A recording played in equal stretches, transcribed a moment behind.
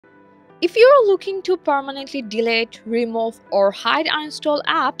If you're looking to permanently delete, remove, or hide uninstalled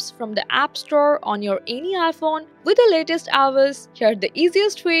apps from the App Store on your any iPhone with the latest iOS, here's the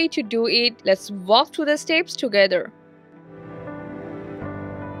easiest way to do it. Let's walk through the steps together.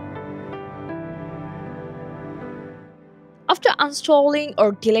 After installing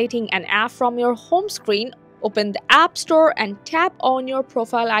or deleting an app from your home screen, open the App Store and tap on your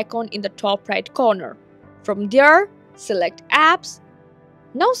profile icon in the top right corner. From there, select Apps.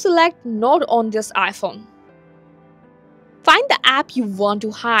 Now select Not on this iPhone. Find the app you want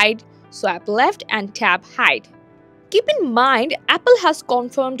to hide, swipe left and tap Hide. Keep in mind, Apple has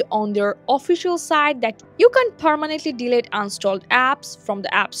confirmed on their official site that you can permanently delete installed apps from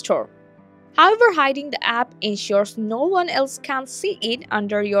the App Store. However, hiding the app ensures no one else can see it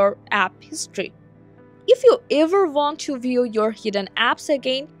under your app history. If you ever want to view your hidden apps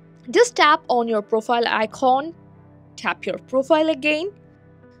again, just tap on your profile icon, tap your profile again,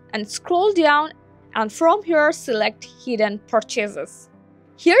 and scroll down, and from here select Hidden Purchases.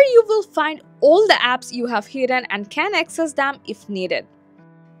 Here you will find all the apps you have hidden and can access them if needed.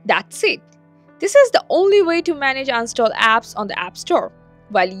 That's it. This is the only way to manage uninstalled apps on the App Store.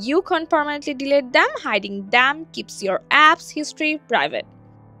 While you can permanently delete them, hiding them keeps your app's history private.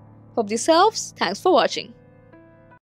 Hope this helps. Thanks for watching.